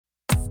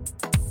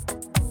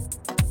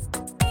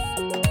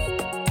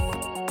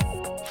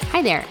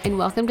Hi there, and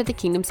welcome to the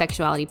Kingdom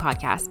Sexuality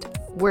Podcast.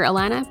 We're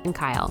Alana and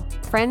Kyle,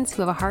 friends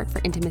who have a heart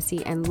for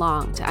intimacy and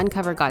long to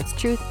uncover God's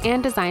truth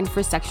and design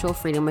for sexual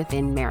freedom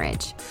within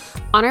marriage.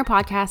 On our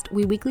podcast,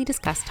 we weekly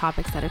discuss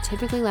topics that are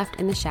typically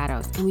left in the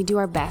shadows, and we do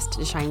our best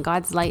to shine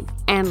God's light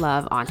and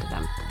love onto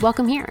them.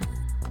 Welcome here.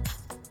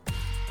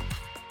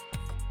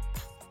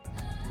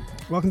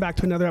 Welcome back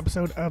to another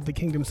episode of the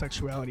Kingdom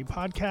Sexuality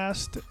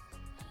Podcast.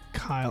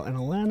 Kyle and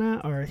Alana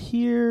are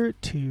here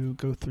to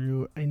go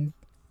through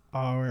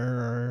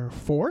our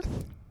fourth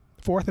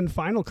and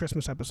final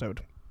Christmas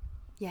episode.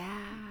 Yeah.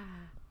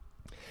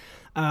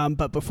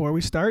 But before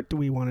we start,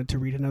 we wanted to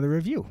read another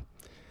review.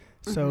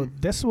 So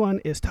this one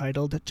is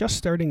titled Just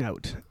Starting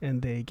Out,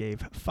 and they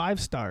gave 5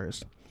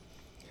 stars.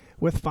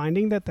 With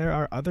finding that there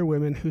are other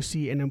women who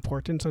see an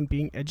importance on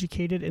being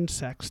educated in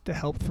sex to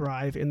help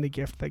thrive in the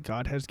gift that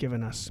God has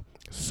given us.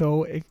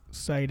 So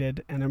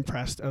excited and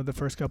impressed of the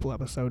first couple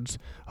episodes,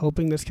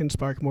 hoping this can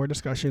spark more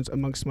discussions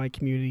amongst my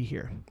community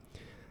here.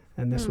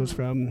 And this was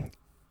from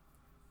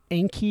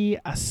Anki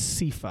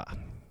Asifa.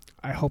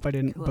 I hope I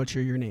didn't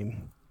butcher your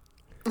name.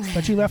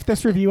 But you left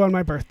this review on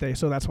my birthday,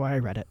 so that's why I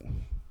read it.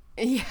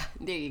 Yeah,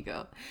 there you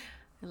go.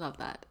 I love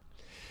that.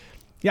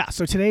 Yeah,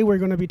 so today we're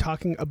going to be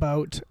talking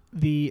about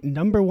the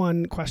number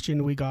one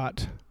question we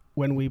got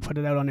when we put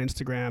it out on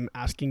Instagram,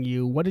 asking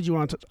you, what did you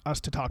want us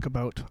to talk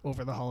about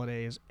over the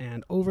holidays?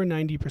 And over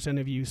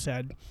 90% of you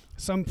said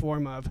some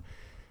form of,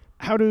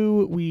 how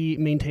do we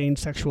maintain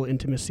sexual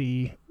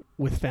intimacy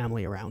with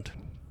family around?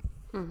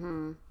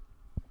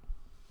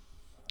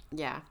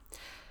 Yeah.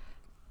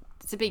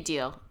 It's a big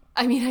deal.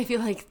 I mean, I feel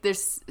like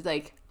there's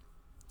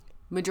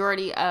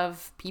majority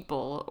of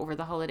people over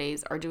the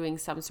holidays are doing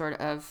some sort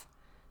of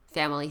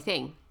family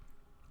thing.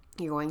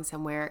 You're going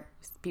somewhere,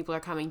 people are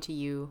coming to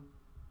you,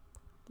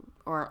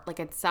 or like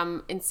in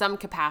some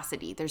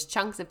capacity. There's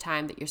chunks of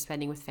time that you're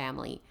spending with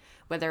family,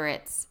 whether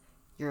it's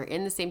you're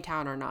in the same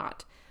town or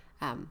not.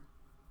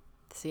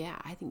 So yeah,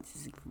 I think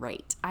this is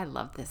great. I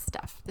love this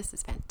stuff. This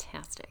is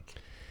fantastic.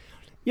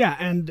 Yeah,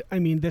 and I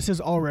mean, this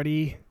is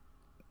already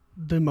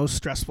the most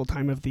stressful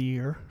time of the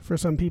year for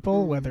some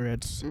people, whether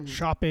it's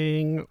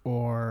shopping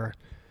or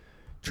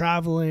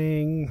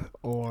traveling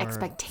or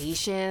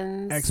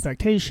expectations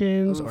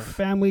or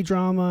family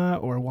drama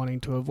or wanting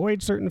to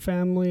avoid certain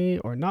family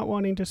or not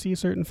wanting to see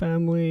certain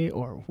family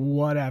or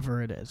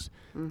whatever it is.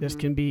 This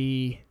can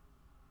be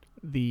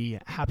the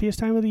happiest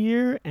time of the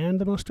year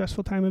and the most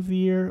stressful time of the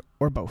year,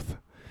 or both.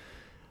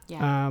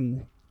 Yeah.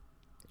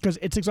 Because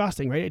it's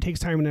exhausting, right? It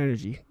takes time and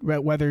energy.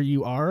 Whether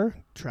you are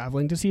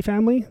traveling to see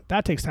family,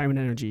 that takes time and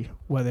energy.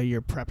 Whether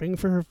you're prepping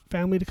for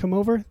family to come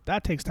over,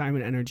 that takes time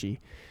and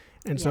energy.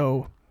 And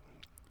so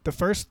the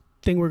first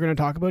thing we're going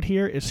to talk about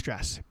here is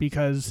stress,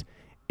 because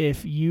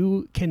if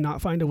you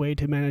cannot find a way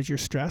to manage your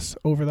stress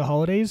over the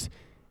holidays,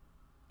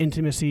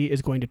 intimacy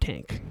is going to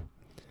tank.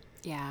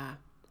 Yeah.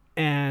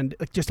 And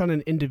just on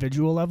an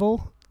individual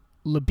level,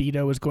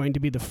 libido is going to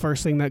be the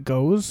first thing that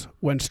goes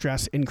when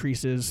stress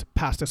increases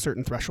past a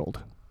certain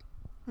threshold.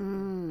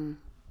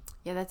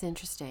 Yeah, that's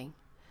interesting.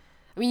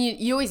 I mean,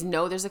 you always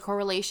know there's a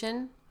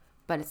correlation,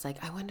 but it's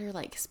like, I wonder,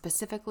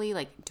 specifically,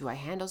 do I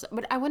handle...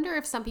 But I wonder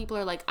if some people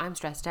are like, I'm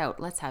stressed out,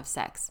 let's have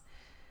sex.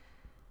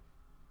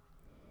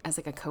 As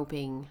a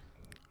coping...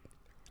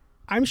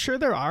 I'm sure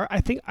there are.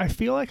 I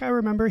feel like I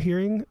remember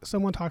hearing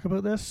someone talk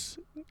about this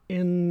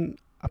in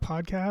a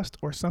podcast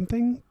or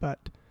something, but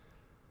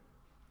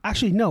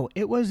actually, no,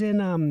 it was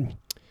in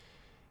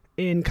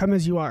Come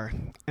As You Are,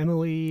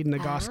 Emily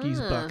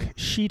Nagoski's book.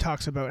 She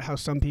talks about how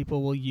some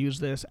people will use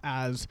this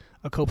as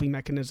a coping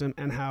mechanism,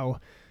 and how,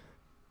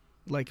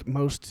 like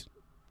most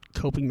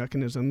coping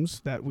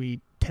mechanisms that we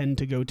tend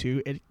to go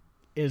to, it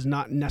is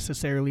not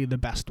necessarily the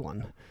best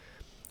one.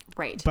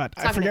 Right. But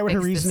I forget what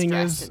her reasoning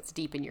is. It's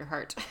deep in your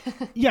heart.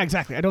 Yeah,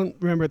 exactly. I don't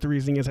remember what the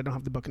reasoning is. I don't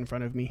have the book in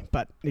front of me.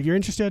 But if you're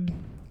interested,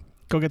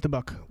 go get the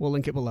book. We'll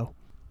link it below.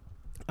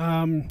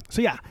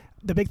 So yeah,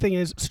 the big thing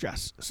is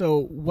stress. So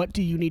what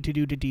do you need to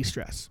do to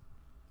de-stress?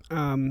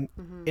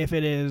 If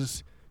it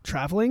is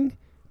traveling,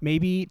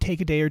 maybe take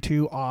a day or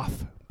two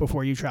off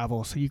before you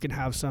travel so you can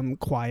have some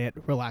quiet,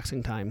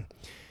 relaxing time.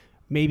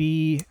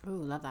 Maybe...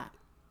 Ooh, love that.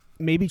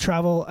 Maybe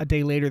travel a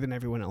day later than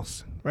everyone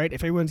else, right?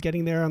 If everyone's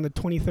getting there on the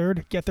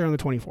 23rd, get there on the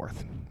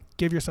 24th.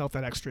 Give yourself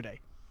that extra day.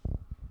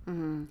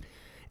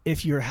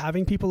 If you're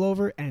having people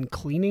over and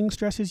cleaning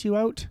stresses you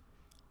out,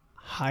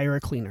 hire a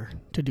cleaner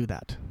to do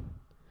that.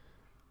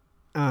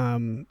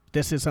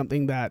 This is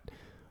something that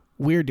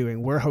we're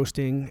doing. We're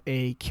hosting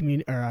a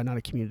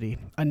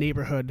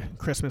neighborhood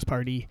Christmas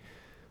party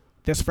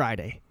this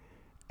Friday.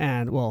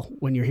 And well,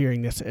 when you're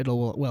hearing this,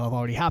 will have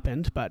already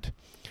happened, but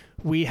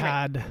we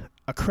had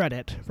a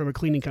credit from a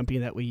cleaning company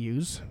that we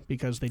use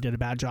because they did a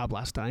bad job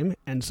last time.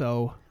 And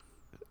so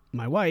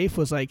my wife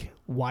was like,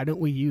 why don't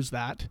we use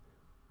that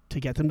to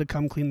get them to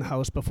come clean the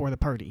house before the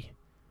party?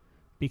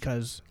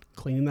 Because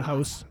cleaning the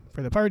house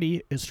for the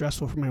party is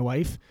stressful for my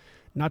wife.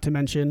 Not to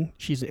mention,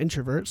 she's an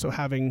introvert, so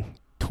having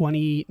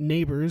 20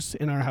 neighbors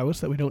in our house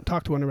that we don't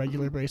talk to on a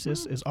regular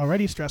basis is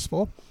already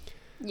stressful.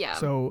 Yeah.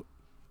 So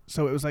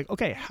So it was like,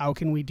 okay, how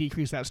can we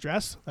decrease that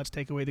stress? Let's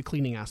take away the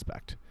cleaning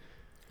aspect.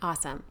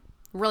 Awesome.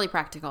 Really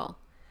practical.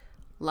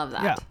 Love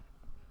that. Yeah.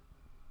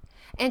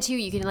 And two,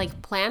 you can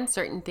like plan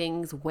certain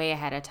things way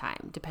ahead of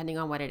time, depending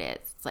on what it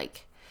is. It's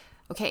like,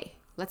 okay,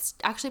 let's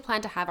actually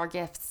plan to have our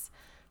gifts,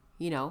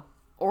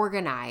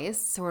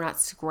 organized so we're not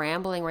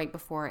scrambling right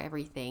before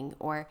everything.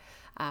 Or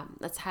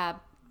let's have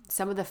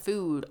some of the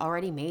food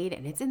already made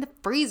and it's in the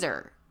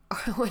freezer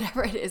or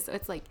whatever it is. So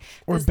it's like,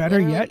 or better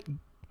yet,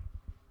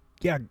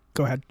 yeah,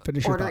 go ahead.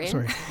 Finish your thought.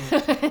 Sorry.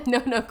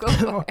 No, go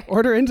for it.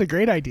 Order in's a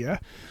great idea.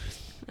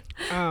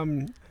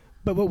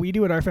 But what we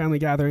do at our family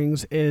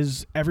gatherings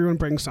is everyone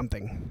brings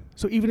something.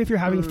 So even if you're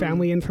having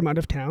family in from out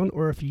of town,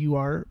 or if you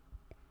are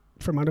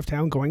from out of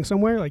town going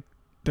somewhere, like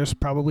there's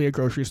probably a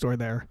grocery store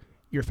there.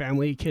 Your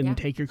family can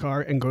take your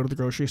car and go to the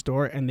grocery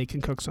store and they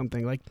can cook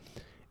something. Like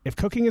if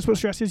cooking is what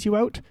stresses you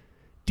out,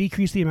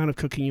 decrease the amount of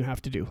cooking you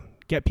have to do.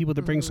 Get people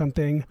to bring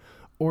something,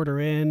 order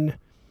in,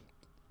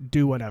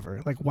 do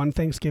whatever. Like one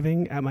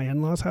Thanksgiving at my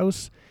in-laws'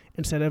 house,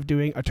 instead of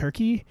doing a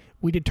turkey,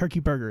 we did turkey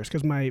burgers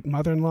because my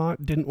mother-in-law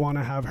didn't want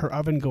to have her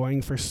oven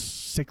going for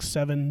 6,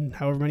 7,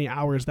 however many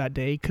hours that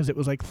day because it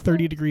was like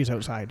 30 degrees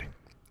outside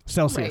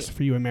Celsius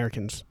for you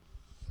Americans.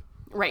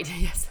 Right.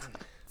 Yes,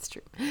 it's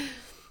true.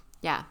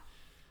 Yeah.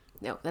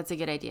 No, that's a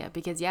good idea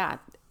because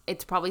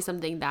it's probably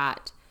something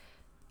that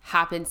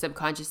happens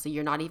subconsciously.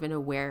 You're not even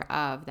aware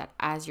of that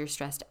as you're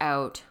stressed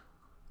out,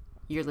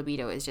 your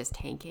libido is just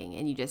tanking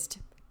and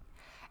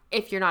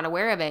if you're not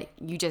aware of it,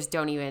 you just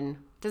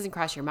doesn't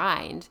cross your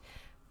mind.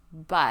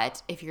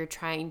 But if you're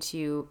trying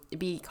to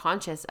be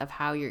conscious of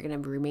how you're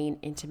going to remain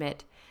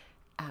intimate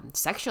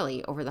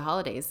sexually over the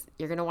holidays,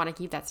 you're going to want to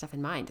keep that stuff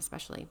in mind,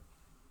 especially.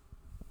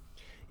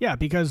 Yeah,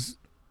 because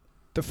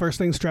the first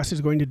thing stress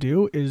is going to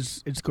do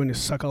is it's going to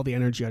suck all the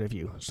energy out of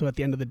you. So at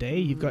the end of the day,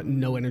 you've got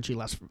no energy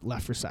left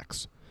for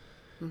sex,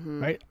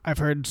 right? I've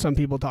heard some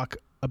people talk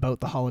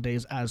about the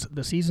holidays as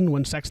the season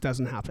when sex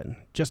doesn't happen,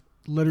 just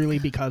literally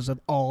because of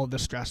all the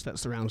stress that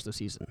surrounds the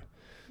season.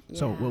 Yeah.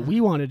 So what we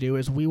want to do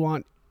is we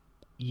want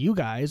you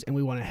guys and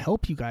we want to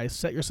help you guys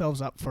set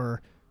yourselves up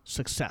for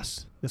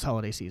success this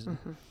holiday season.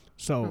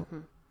 So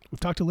we've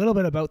talked a little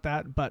bit about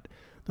that, but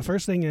the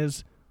first thing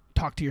is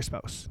talk to your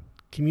spouse.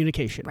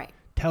 Communication. Right.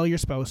 Tell your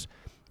spouse,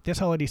 this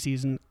holiday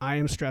season, I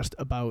am stressed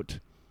about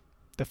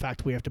the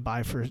fact we have to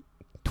buy for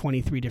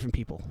 23 different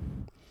people.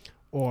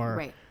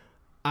 Or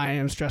I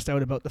am stressed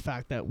out about the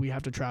fact that we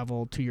have to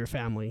travel to your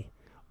family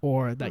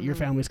or that your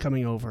family's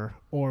coming over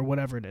or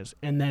whatever it is.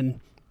 And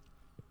then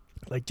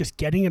like just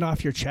getting it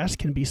off your chest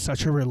can be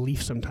such a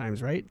relief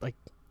sometimes, right? Like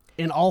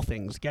in all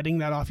things, getting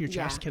that off your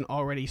chest can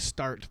already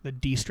start the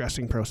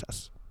de-stressing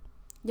process.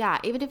 Yeah,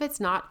 even if it's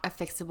not a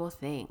fixable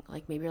thing.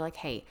 Like maybe you're like,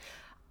 hey,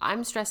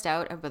 I'm stressed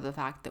out about the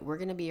fact that we're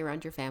going to be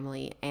around your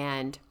family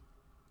and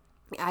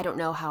I don't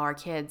know how our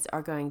kids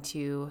are going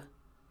to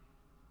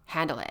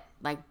handle it.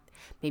 Like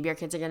maybe our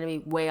kids are going to be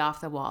way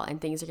off the wall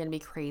and things are going to be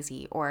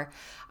crazy, or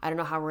I don't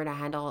know how we're going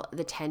to handle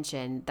the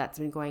tension that's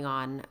been going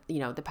on,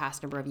 the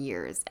past number of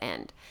years.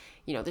 And,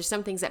 there's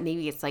some things that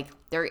maybe it's like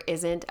there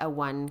isn't a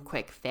one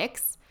quick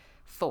fix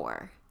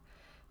for.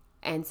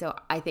 And so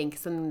I think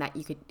something that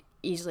you could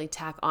easily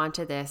tack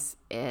onto this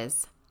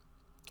is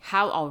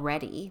how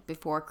already,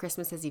 before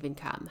Christmas has even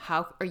come,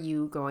 how are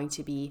you going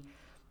to be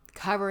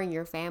covering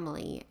your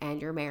family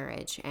and your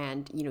marriage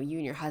and, you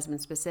and your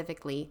husband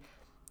specifically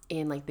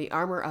in like the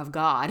armor of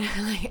God,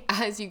 like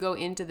as you go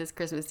into this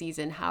Christmas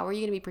season? How are you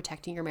going to be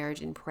protecting your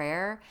marriage in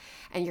prayer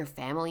and your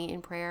family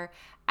in prayer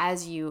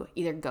as you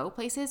either go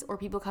places or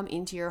people come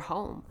into your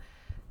home?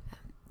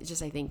 It's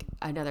just, I think,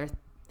 another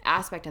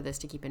aspect of this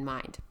to keep in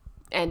mind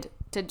and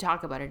to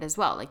talk about it as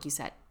well. Like you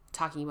said,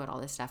 talking about all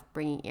this stuff,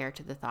 bringing air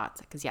to the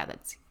thoughts, because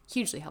that's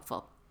hugely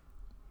helpful.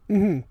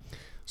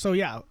 So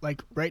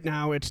like right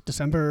now it's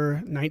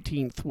December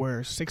 19th.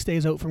 We're 6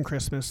 days out from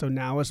Christmas. So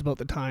now is about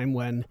the time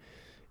when,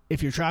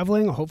 if you're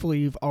traveling, hopefully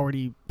you've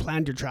already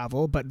planned your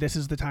travel, but this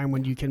is the time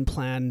when you can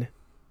plan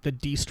the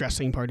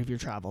de-stressing part of your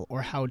travel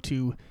or how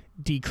to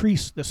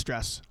decrease the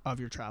stress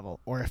of your travel.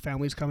 Or if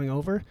family's coming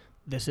over,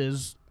 this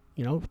is,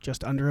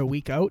 just under a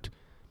week out,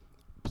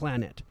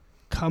 plan it.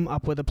 Come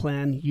up with a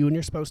plan, you and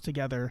your spouse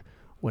together,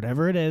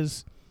 whatever it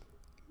is,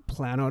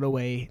 plan out a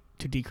way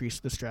to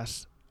decrease the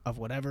stress of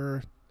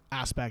whatever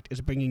aspect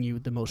is bringing you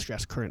the most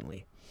stress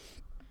currently.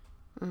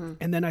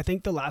 And then I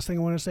think the last thing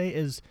I want to say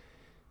is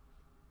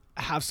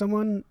have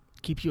someone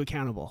keep you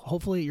accountable.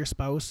 Hopefully your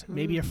spouse,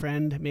 maybe a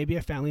friend, maybe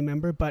a family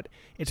member, but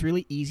it's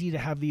really easy to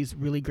have these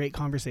really great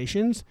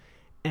conversations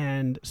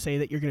and say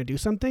that you're going to do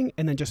something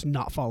and then just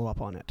not follow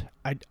up on it.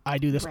 I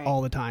do this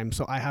all the time.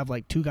 So I have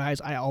like 2 guys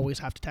I always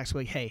have to text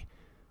like, hey,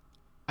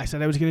 I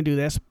said I was going to do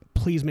this.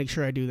 Please make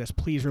sure I do this.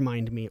 Please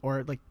remind me.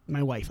 Or like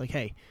my wife, like,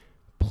 hey,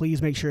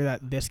 please make sure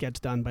that this gets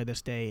done by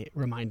this day.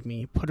 Remind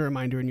me. Put a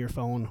reminder in your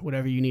phone,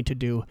 whatever you need to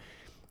do.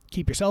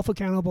 Keep yourself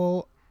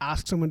accountable.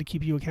 Ask someone to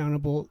keep you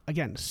accountable.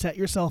 Again, set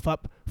yourself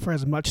up for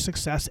as much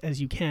success as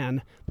you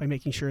can by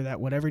making sure that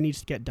whatever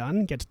needs to get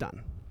done gets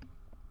done.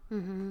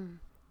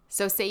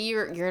 So say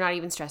you're not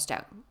even stressed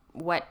out.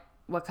 What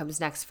comes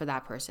next for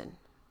that person?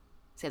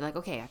 say like,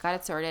 okay, I got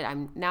it sorted.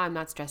 I'm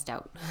not stressed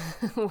out.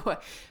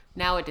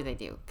 Now what do they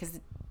do? Because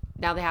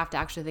now they have to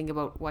actually think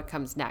about what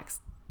comes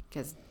next,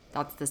 because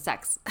that's the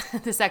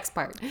sex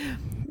part.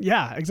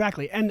 Yeah,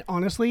 exactly. And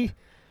honestly,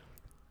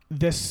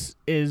 this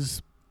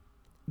is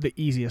the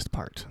easiest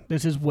part.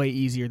 This is way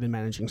easier than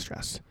managing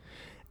stress.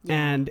 Yeah.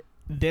 And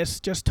this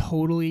just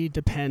totally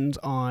depends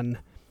on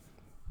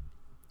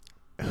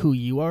who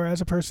you are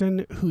as a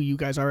person, who you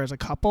guys are as a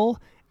couple,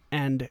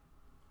 and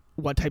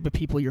what type of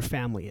people your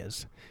family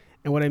is.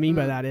 And what I mean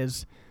by that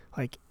is,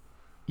 like,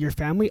 your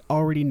family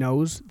already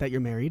knows that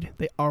you're married.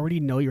 They already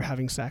know you're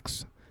having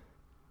sex.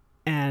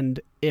 And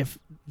if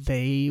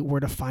they were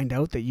to find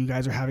out that you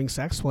guys are having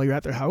sex while you're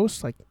at their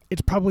house, like,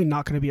 it's probably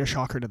not going to be a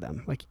shocker to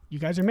them. Like, you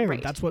guys are married.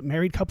 Right. That's what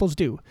married couples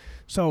do.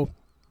 So,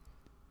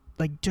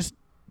 like, just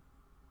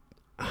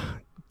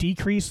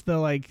decrease the,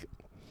 like,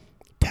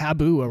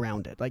 taboo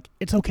around it. Like,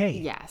 it's okay.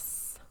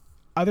 Yes.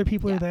 Other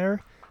people are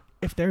there.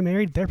 If they're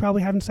married, they're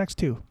probably having sex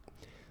too.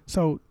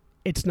 So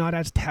it's not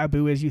as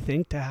taboo as you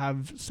think to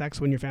have sex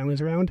when your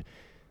family's around,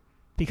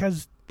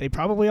 because they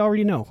probably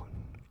already know.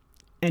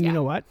 And you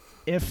know what?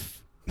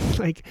 If,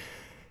 like,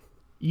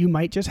 you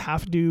might just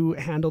have to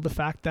handle the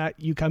fact that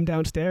you come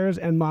downstairs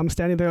and mom's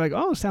standing there like,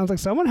 oh, sounds like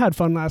someone had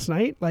fun last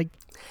night. Like,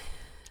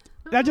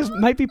 that just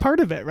might be part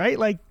of it, right?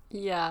 Like,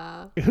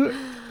 yeah.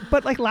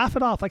 But, like, laugh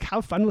it off. Like,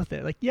 have fun with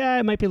it. Like, yeah,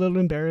 it might be a little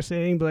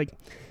embarrassing, but, like,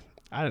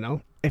 I don't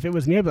know. If it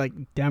was me, I'd be like,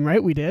 damn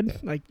right we did.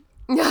 Like,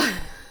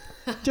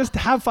 just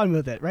have fun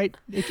with it, right?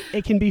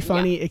 It can be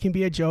funny. Yeah. It can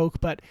be a joke.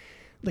 But,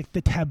 like,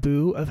 the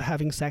taboo of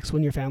having sex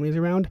when your family's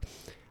around,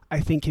 I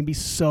think, can be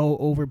so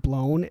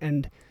overblown.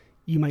 And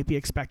you might be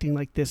expecting,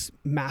 like, this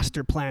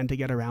master plan to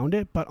get around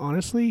it. But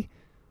honestly,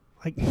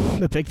 like,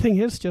 the big thing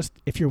is just,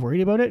 if you're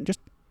worried about it, just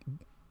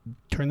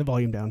turn the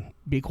volume down.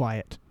 Be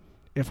quiet.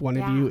 If one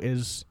of you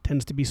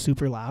tends to be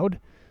super loud,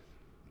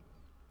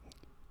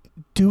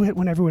 do it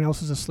when everyone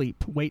else is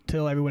asleep. Wait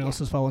till everyone else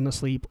has fallen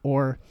asleep,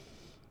 or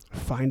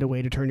find a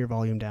way to turn your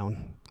volume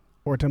down,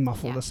 or to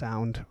muffle the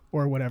sound,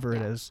 or whatever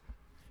it is.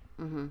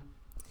 Mm-hmm.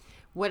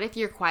 What if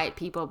you're quiet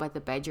people, but the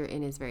bed you're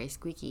in is very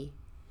squeaky?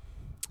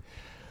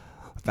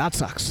 That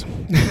sucks.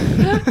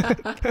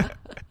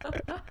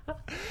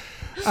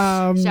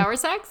 Shower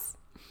sex?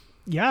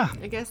 Yeah.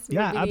 I guess would be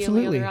absolutely.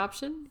 The only other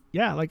option.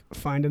 Yeah, like,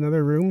 find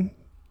another room.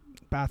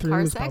 Bathroom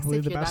car is sex, probably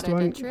if the you're best that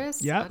one.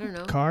 Adventurous? Yeah, I don't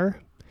know. Car.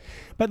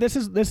 But this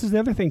is the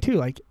other thing too.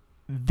 Like,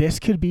 this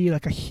could be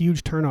like a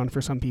huge turn on for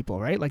some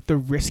people, right? Like, the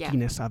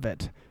riskiness of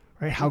it,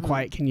 right? How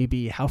quiet can you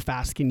be? How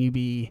fast can you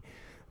be?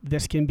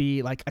 This can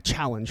be like a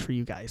challenge for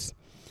you guys.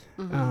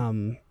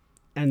 And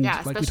like we talked about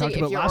last week,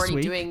 especially if you're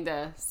already doing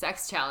the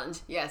sex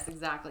challenge. Yes,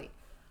 exactly.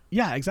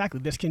 Yeah, exactly.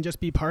 This can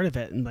just be part of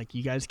it, and, like,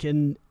 you guys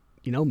can,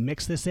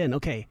 mix this in.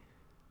 Okay,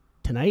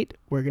 tonight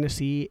we're gonna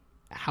see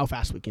how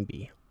fast we can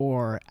be,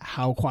 or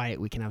how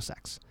quiet we can have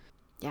sex.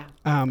 Yeah,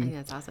 I think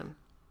that's awesome.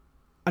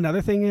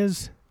 Another thing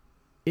is,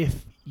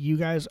 if you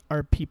guys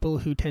are people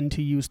who tend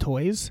to use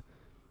toys,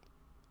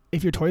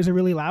 if your toys are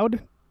really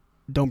loud,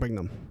 don't bring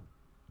them.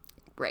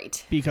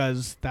 Right.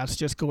 Because that's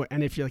just going.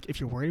 And if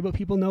you're worried about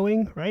people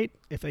knowing, right?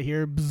 If they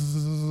hear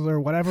bzzz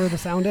or whatever the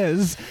sound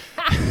is,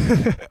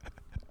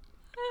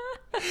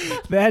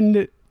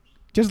 then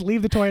just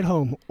leave the toy at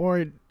home,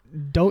 or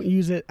don't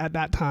use it at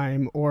that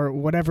time, or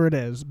whatever it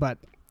is. But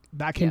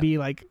that can be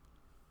like,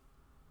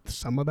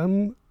 some of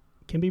them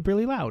can be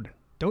really loud.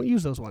 Don't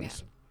use those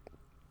ones.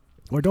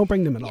 Or don't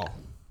bring them at all.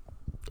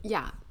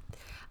 Yeah.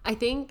 I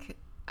think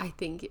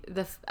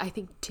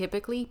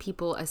typically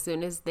people, as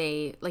soon as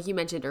they, like you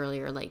mentioned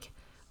earlier, like,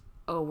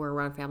 oh, we're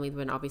around family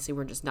when obviously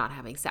we're just not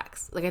having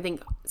sex. Like, I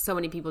think so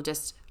many people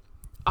just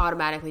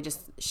automatically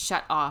just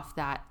shut off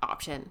that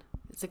option.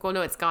 It's like, well,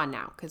 no, it's gone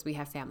now because we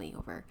have family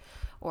over,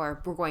 or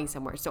we're going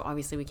somewhere, so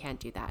obviously we can't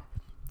do that.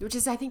 Which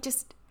is, I think,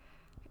 just,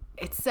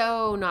 it's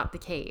so not the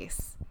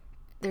case.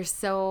 It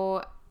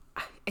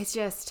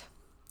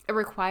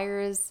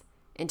requires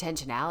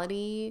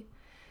intentionality,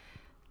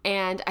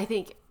 and I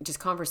think just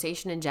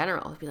conversation in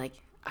general. It'd be like,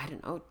 I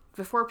don't know,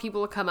 before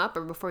people come up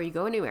or before you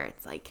go anywhere,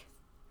 it's like,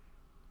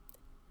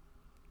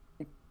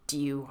 do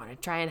you want to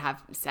try and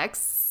have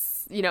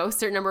sex, a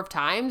certain number of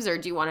times, or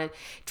do you want to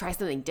try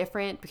something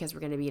different because we're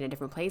going to be in a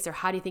different place? Or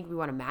how do you think we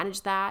want to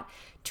manage that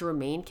to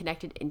remain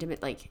connected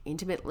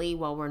intimately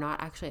while we're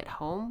not actually at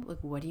home? Like,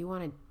 what do you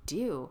want to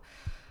do?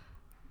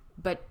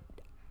 But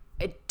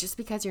just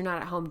because you're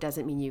not at home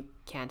doesn't mean you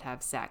can't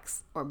have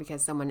sex, or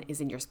because someone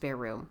is in your spare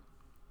room.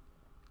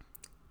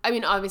 I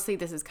mean, obviously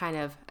this is kind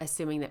of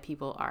assuming that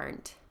people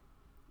aren't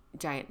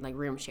giant, like,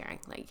 room sharing.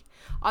 Like,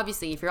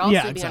 obviously if you're all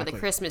sleeping under the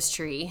Christmas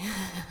tree,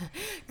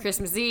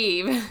 Christmas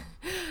Eve,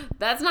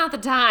 that's not the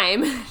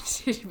time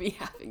to be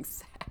having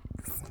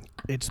sex.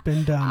 It's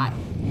been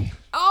done.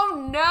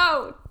 Oh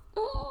no.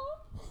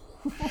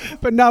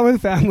 But not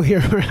with family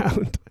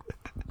around.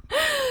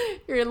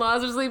 Your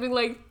in-laws are sleeping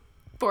like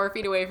 4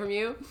 feet away from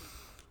you.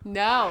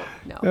 No,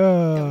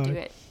 don't do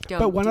it.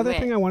 But one other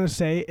thing I want to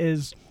say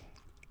is,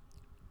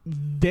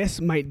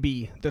 this might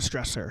be the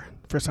stressor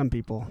for some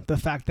people. The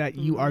fact that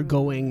you are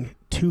going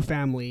to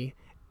family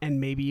and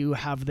maybe you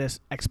have this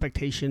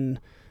expectation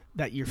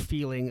that you're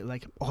feeling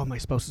like, oh, my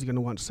spouse is going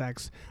to want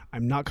sex.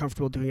 I'm not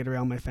comfortable doing it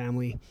around my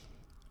family.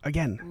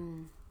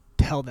 Again,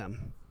 tell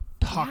them,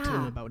 talk to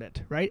them about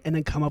it, right? And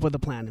then come up with a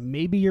plan.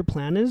 Maybe your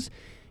plan is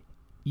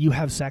you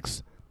have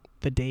sex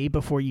the day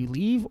before you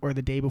leave or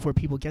the day before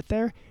people get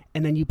there,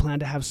 and then you plan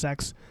to have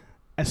sex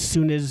as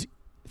soon as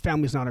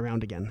family's not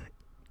around again.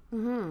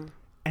 Mm-hmm.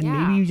 And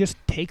maybe you just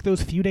take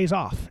those few days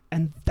off,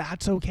 and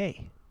that's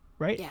okay,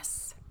 right?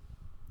 Yes.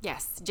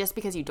 Just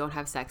because you don't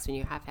have sex when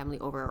you have family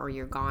over or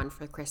you're gone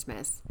for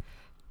Christmas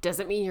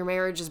doesn't mean your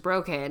marriage is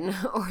broken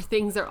or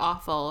things are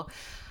awful.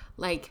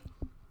 Like,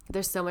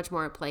 there's so much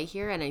more at play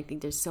here, and I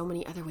think there's so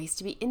many other ways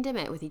to be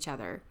intimate with each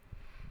other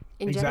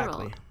in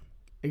general.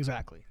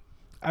 Exactly.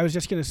 I was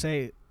just going to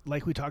say,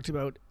 like we talked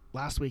about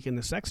last week in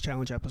the sex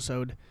challenge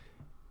episode,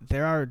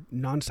 there are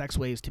non-sex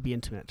ways to be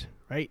intimate,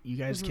 right? You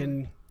guys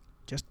can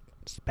just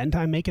spend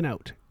time making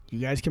out. You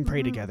guys can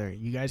pray together.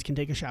 You guys can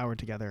take a shower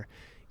together.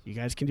 You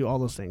guys can do all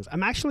those things.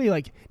 I'm actually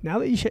like, now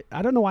that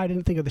I don't know why I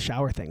didn't think of the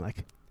shower thing.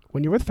 Like,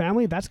 when you're with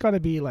family, that's got to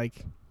be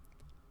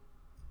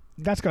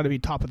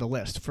top of the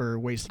list for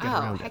ways to get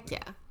around it. Oh, heck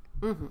yeah.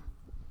 Mm-hmm.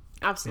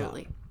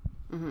 Absolutely.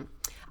 Yeah. Mm-hmm.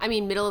 I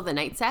mean, middle of the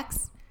night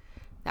sex,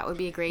 that would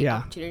be a great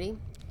opportunity.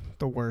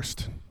 The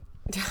worst.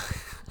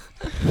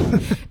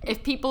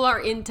 If people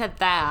are into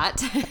that,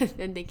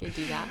 then they can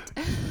do that.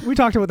 We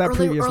talked about that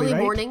previously, early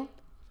right? Morning.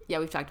 Yeah,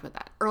 we've talked about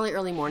that.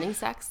 Early morning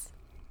sex.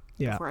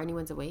 Yeah. Before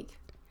anyone's awake.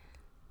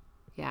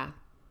 Yeah.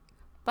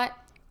 But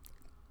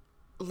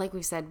like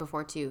we've said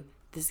before too,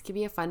 this could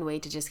be a fun way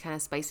to just kind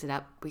of spice it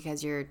up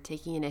because you're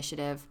taking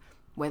initiative,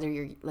 whether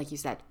you're, like you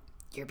said,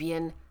 you're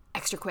being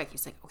extra quick.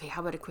 It's like, okay,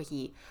 how about a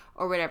quickie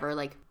or whatever?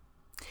 Like,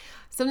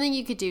 something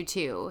you could do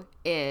too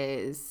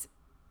is,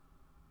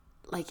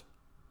 like,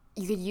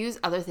 you could use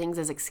other things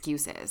as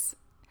excuses.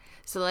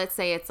 So let's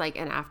say it's like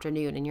an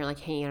afternoon and you're like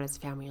hanging out as a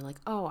family. You're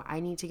like, oh, I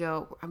need to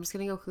go. I'm just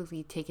going to go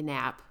quickly take a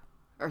nap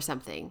or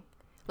something.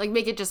 Like,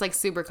 make it just like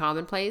super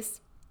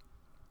commonplace.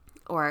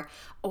 Or,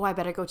 oh, I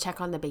better go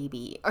check on the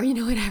baby. Or,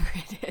 whatever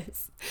it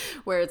is.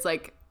 Where it's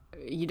like,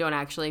 you don't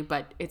actually,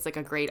 but it's like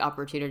a great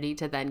opportunity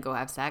to then go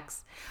have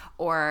sex.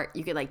 Or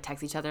you could like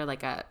text each other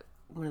like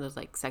one of those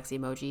like sexy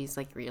emojis,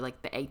 like where you're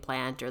like the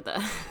eggplant or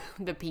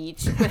the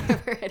peach,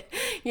 whatever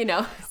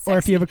sexy, or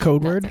if you have a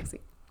code word.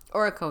 Sexy.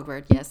 Or a code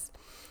word, yes.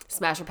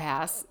 Smash or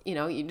pass,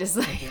 you just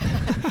like,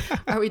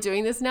 are we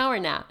doing this now or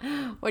not?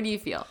 What do you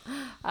feel?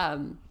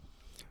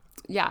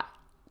 Yeah.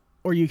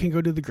 Or you can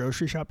go to the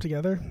grocery shop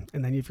together,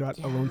 and then you've got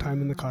alone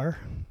time in the car.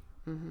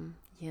 Mm-hmm.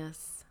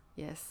 Yes.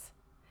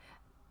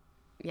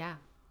 Yeah.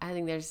 I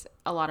think there's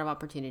a lot of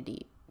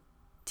opportunity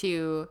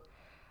to,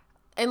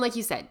 and like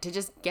you said, to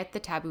just get the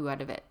taboo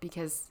out of it,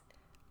 because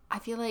I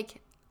feel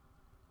like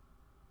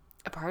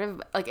a part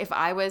of, like, if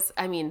I was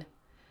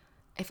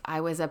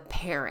a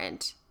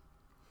parent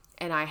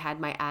and I had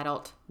my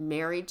adult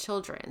married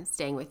children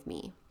staying with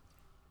me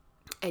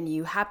and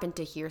you happen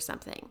to hear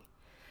something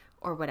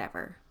or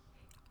whatever,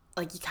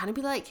 like, you kind of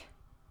be like,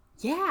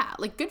 yeah,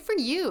 like, good for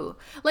you.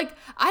 Like,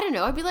 I don't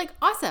know. I'd be like,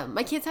 awesome.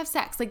 My kids have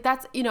sex. Like,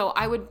 that's,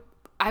 I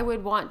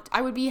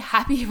would be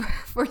happy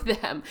for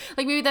them.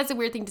 Like, maybe that's a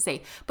weird thing to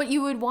say, but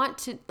you would want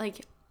to,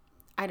 like,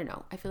 I don't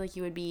know. I feel like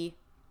you would be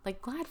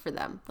like glad for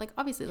them. Like,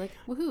 obviously, like,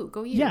 woohoo,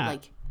 go you. Yeah.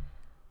 Like,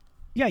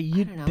 yeah,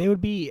 they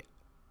would be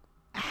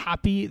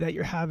happy that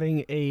you're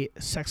having a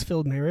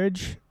sex-filled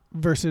marriage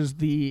versus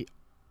the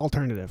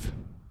alternative.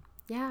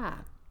 Yeah.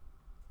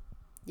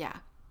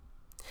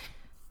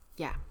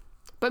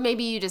 But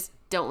maybe you just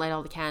don't light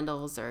all the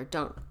candles or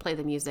don't play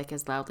the music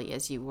as loudly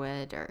as you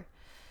would, or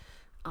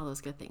all those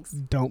good things.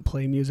 Don't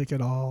play music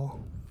at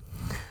all.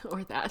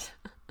 Or that.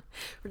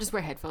 Or just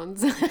wear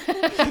headphones.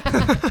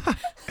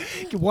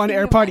 One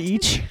AirPod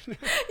each.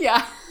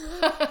 Yeah.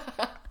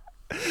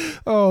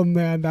 Oh,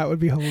 man, that would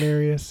be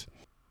hilarious.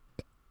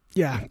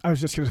 Yeah, I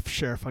was just going to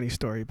share a funny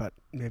story, but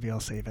maybe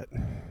I'll save it.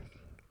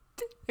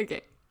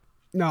 Okay.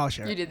 No, I'll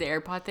share You it. did the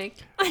AirPod thing?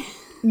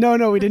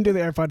 No, we didn't do the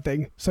AirPod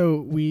thing.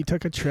 So we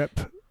took a trip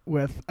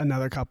with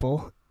another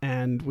couple,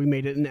 and we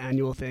made it an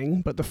annual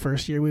thing. But the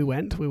first year we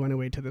went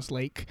away to this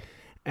lake,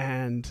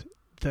 and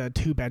the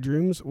 2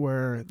 bedrooms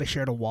they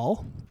shared a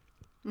wall.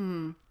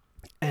 Mm.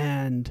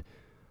 And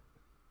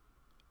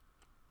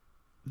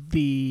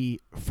the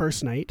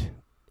first night,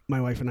 my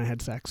wife and I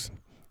had sex,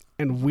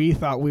 and we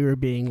thought we were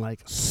being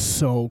like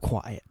so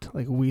quiet.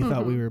 Like, we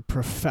thought we were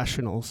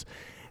professionals.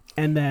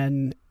 And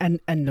then, and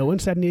no one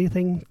said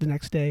anything the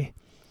next day.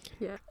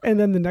 Yeah. And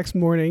then the next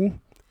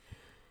morning,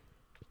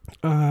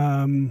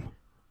 no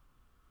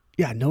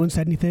one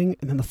said anything.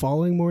 And then the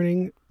following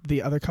morning,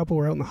 the other couple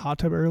were out in the hot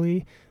tub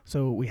early,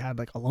 so we had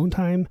like alone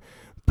time.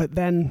 But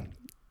then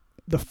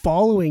the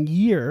following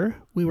year,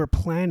 we were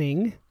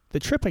planning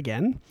the trip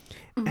again,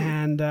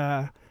 and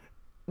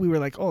we were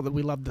like, oh,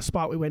 we loved the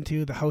spot we went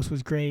to. The house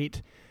was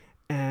great,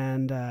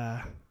 and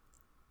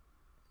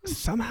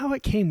somehow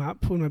it came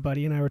up when my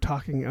buddy and I were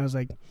talking. I was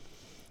like,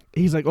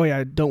 he's like, oh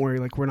yeah, don't worry,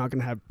 like, we're not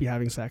gonna be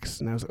having sex.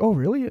 And I was like, oh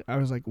really? I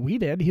was like, we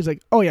did. He's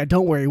like, oh yeah,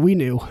 don't worry, we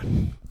knew.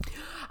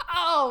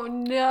 Oh, Oh,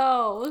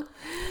 no.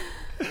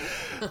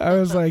 I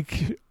was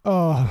like,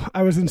 oh,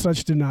 I was in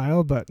such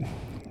denial, but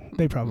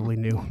they probably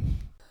knew.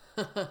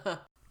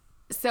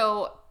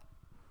 So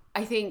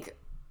I think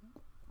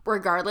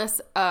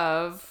regardless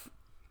of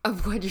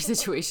what your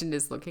situation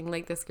is looking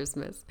like this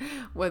Christmas,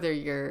 whether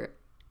you're,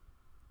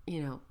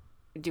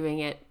 doing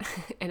it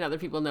and other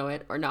people know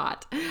it or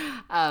not,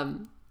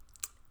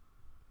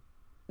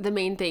 the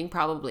main thing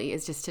probably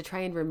is just to try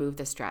and remove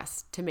the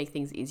stress to make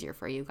things easier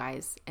for you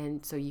guys.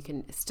 And so you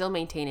can still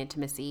maintain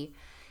intimacy,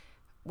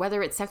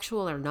 whether it's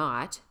sexual or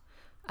not.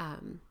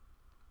 And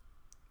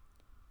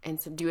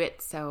so do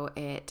it so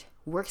it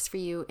works for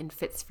you and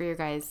fits for your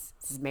guys'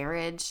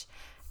 marriage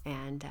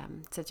and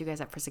sets you guys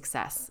up for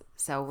success.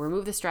 So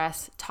remove the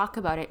stress, talk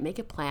about it, make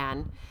a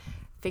plan,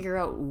 figure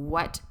out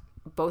what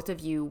both of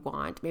you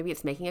want. Maybe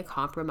it's making a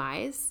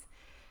compromise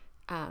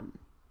and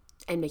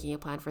making a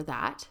plan for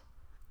that,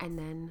 and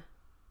then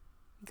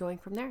going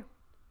from there.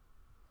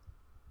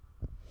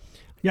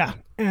 Yeah,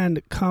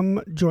 and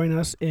come join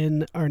us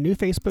in our new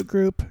Facebook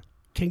group,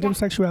 Kingdom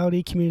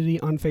Sexuality Community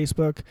on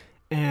Facebook,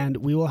 and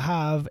we will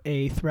have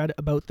a thread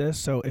about this.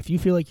 So if you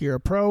feel like you're a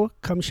pro,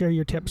 come share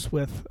your tips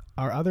with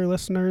our other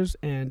listeners,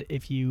 and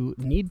if you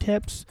need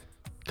tips,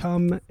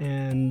 come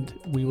and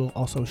we will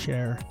also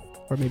share,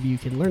 or maybe you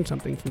can learn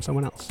something from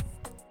someone else.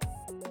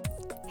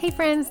 Hey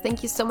friends,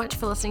 thank you so much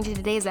for listening to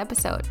today's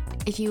episode.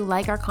 If you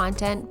like our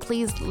content,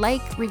 please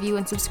like, review,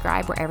 and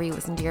subscribe wherever you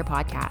listen to your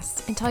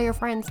podcasts, and tell your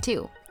friends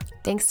too.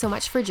 Thanks so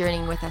much for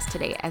journeying with us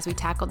today as we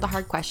tackled the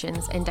hard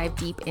questions and dive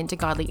deep into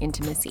godly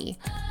intimacy.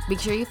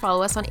 Make sure you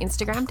follow us on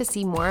Instagram to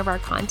see more of our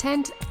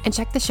content, and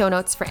check the show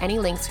notes for any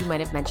links we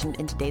might have mentioned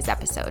in today's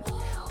episode.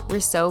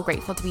 We're so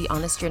grateful to be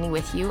on this journey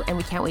with you, and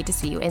we can't wait to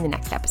see you in the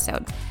next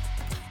episode.